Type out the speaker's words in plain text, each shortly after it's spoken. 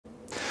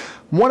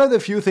One of the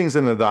few things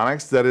in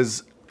endodontics that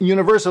is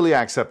universally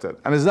accepted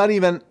and is not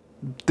even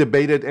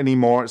debated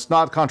anymore, it's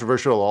not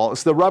controversial at all,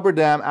 it's the rubber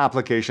dam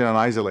application and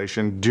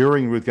isolation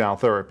during root canal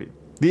therapy.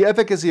 The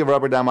efficacy of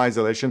rubber dam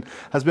isolation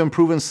has been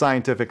proven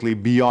scientifically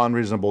beyond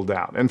reasonable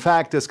doubt. In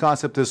fact, this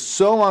concept is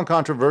so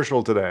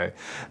uncontroversial today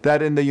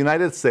that in the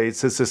United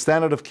States, it's a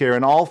standard of care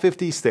in all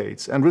 50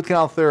 states, and root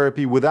canal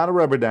therapy without a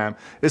rubber dam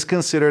is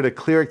considered a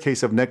clear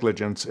case of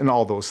negligence in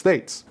all those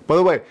states. By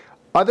the way,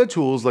 other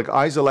tools like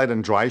Isolite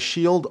and Dry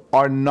Shield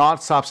are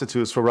not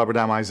substitutes for rubber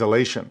dam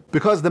isolation,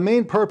 because the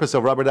main purpose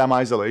of rubber dam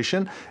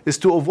isolation is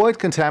to avoid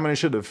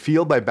contamination of the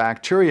field by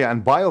bacteria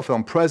and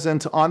biofilm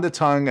present on the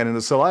tongue and in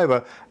the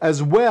saliva,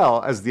 as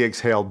well as the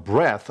exhaled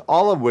breath,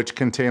 all of which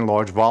contain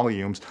large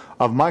volumes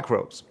of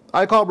microbes.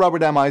 I call rubber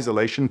dam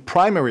isolation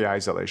primary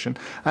isolation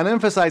and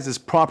emphasize its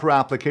proper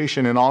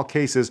application in all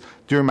cases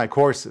during my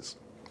courses.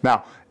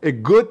 Now, a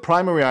good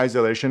primary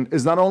isolation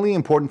is not only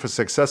important for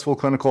successful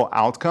clinical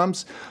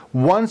outcomes,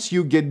 once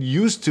you get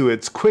used to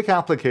its quick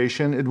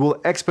application, it will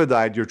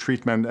expedite your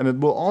treatment, and it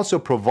will also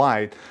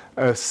provide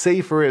a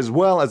safer as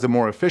well as a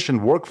more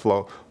efficient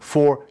workflow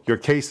for your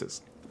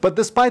cases. But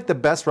despite the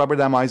best rubber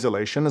dam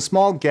isolation, a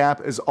small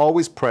gap is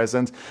always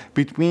present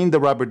between the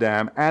rubber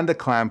dam and the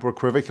clamp where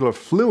crevicular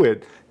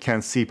fluid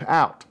can seep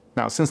out.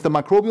 Now, since the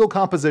microbial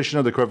composition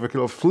of the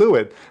crevicular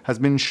fluid has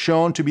been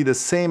shown to be the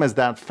same as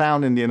that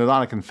found in the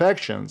endodontic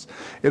infections,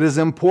 it is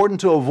important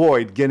to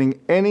avoid getting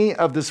any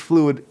of this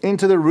fluid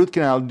into the root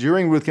canal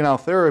during root canal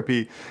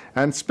therapy,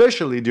 and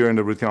especially during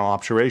the root canal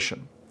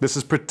obturation. This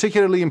is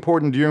particularly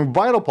important during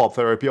vital pulp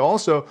therapy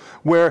also,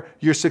 where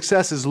your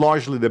success is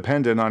largely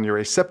dependent on your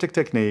aseptic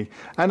technique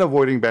and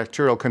avoiding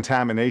bacterial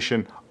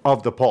contamination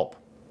of the pulp.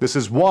 This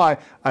is why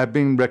I've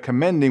been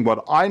recommending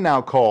what I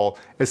now call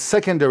a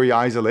secondary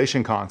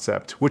isolation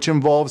concept, which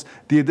involves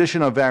the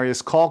addition of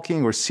various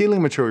caulking or sealing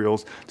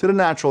materials to the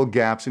natural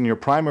gaps in your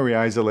primary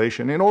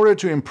isolation in order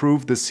to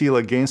improve the seal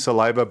against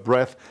saliva,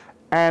 breath,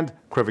 and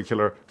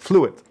crevicular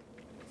fluid.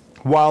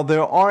 While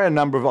there are a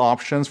number of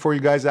options for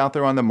you guys out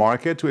there on the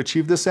market to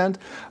achieve this end,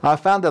 I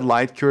found that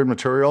light-cured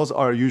materials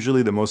are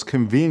usually the most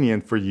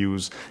convenient for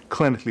use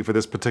clinically for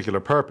this particular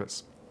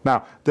purpose.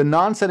 Now, the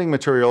non-setting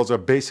materials are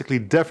basically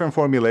different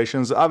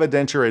formulations of a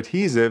denture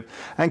adhesive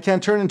and can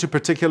turn into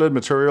particulate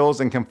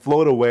materials and can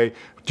float away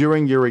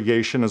during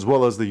irrigation as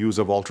well as the use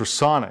of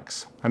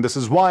ultrasonics. And this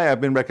is why I've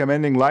been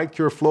recommending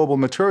light-cure flowable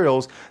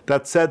materials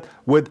that set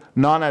with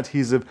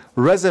non-adhesive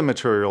resin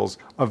materials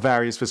of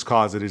various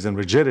viscosities and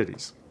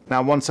rigidities.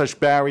 Now, one such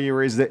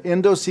barrier is the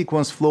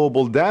EndoSequence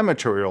Flowable dam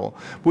material,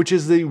 which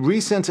is the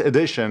recent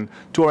addition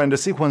to our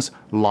EndoSequence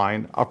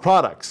line of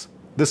products.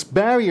 This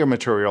barrier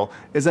material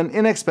is an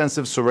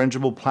inexpensive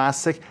syringeable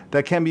plastic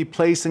that can be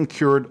placed and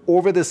cured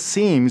over the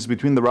seams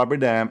between the rubber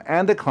dam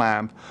and the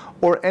clamp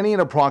or any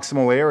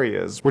interproximal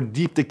areas where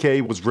deep decay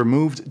was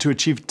removed to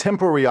achieve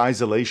temporary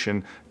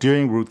isolation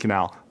during root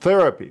canal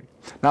therapy.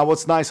 Now,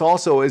 what's nice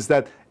also is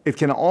that it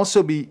can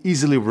also be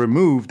easily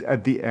removed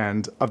at the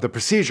end of the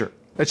procedure.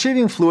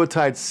 Achieving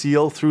fluid-tight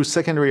seal through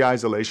secondary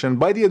isolation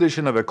by the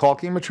addition of a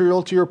caulking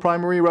material to your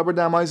primary rubber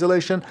dam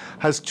isolation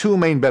has two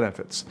main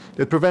benefits.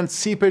 It prevents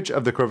seepage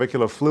of the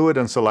crevicular fluid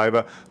and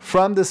saliva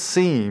from the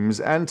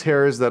seams and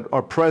tears that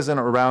are present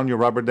around your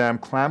rubber dam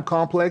clamp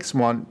complex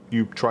when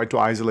you try to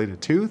isolate a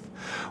tooth,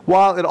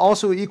 while it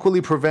also equally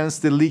prevents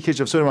the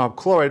leakage of sodium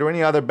hypochlorite or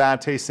any other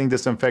bad-tasting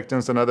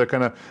disinfectants and other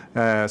kind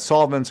of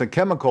solvents and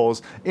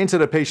chemicals into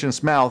the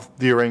patient's mouth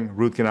during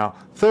root canal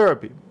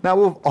therapy. Now,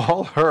 we've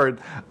all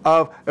heard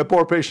of a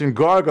poor patient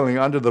gargling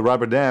under the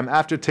rubber dam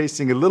after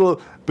tasting a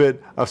little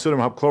bit of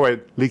sodium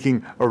hypochlorite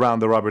leaking around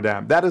the rubber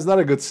dam. That is not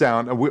a good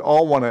sound, and we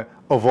all want to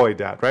avoid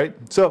that, right?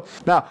 So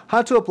now,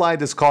 how to apply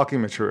this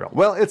caulking material?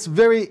 Well, it's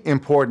very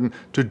important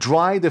to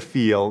dry the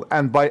field,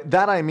 and by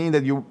that I mean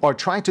that you are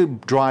trying to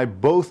dry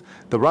both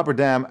the rubber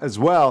dam as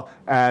well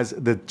as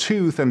the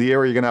tooth and the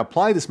area you're going to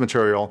apply this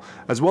material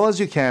as well as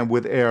you can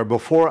with air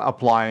before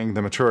applying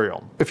the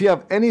material. If you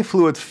have any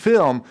fluid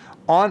film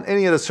on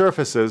any of the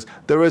surfaces,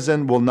 the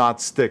resin will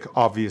not stick,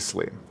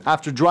 obviously.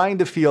 After drying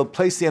the field,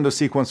 place the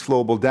EndoSequence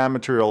Flowable dam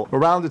material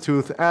around the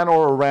tooth and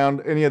or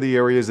around any of the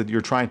areas that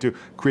you're trying to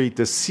create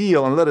the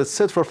seal and let it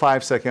sit for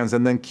 5 seconds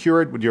and then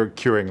cure it with your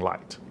curing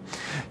light.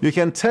 You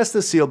can test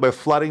the seal by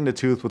flooding the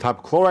tooth with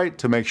hypochlorite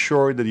to make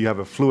sure that you have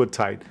a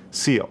fluid-tight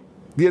seal.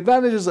 The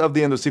advantages of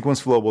the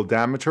EndoSequence Flowable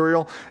dam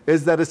material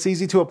is that it's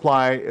easy to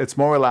apply, it's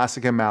more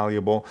elastic and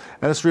malleable,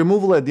 and its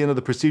removal at the end of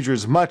the procedure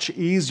is much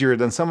easier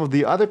than some of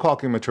the other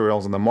caulking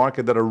materials on the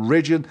market that are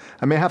rigid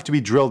and may have to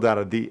be drilled out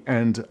at the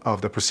end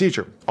of the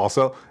procedure.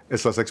 Also,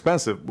 it's less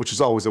expensive, which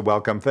is always a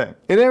welcome thing.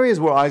 In areas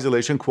where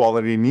isolation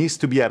quality needs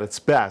to be at its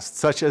best,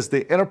 such as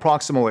the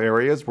interproximal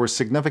areas where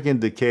significant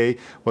decay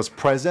was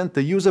present,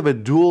 the use of a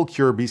dual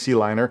cure BC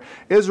liner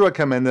is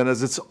recommended,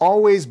 as it's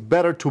always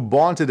better to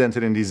bond to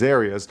dentin in these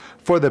areas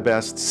for the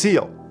best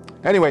seal.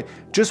 Anyway,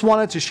 just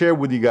wanted to share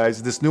with you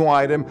guys this new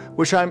item,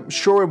 which I'm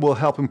sure will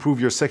help improve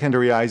your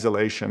secondary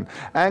isolation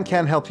and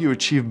can help you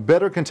achieve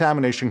better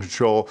contamination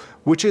control,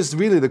 which is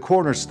really the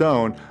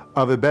cornerstone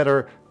of a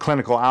better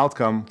clinical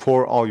outcome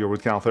for all your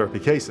root canal therapy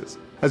cases.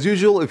 As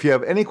usual, if you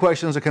have any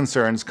questions or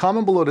concerns,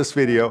 comment below this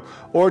video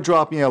or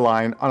drop me a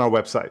line on our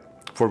website.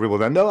 For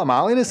Real Endo, I'm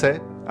Nasseh,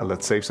 and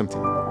let's save some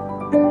teeth.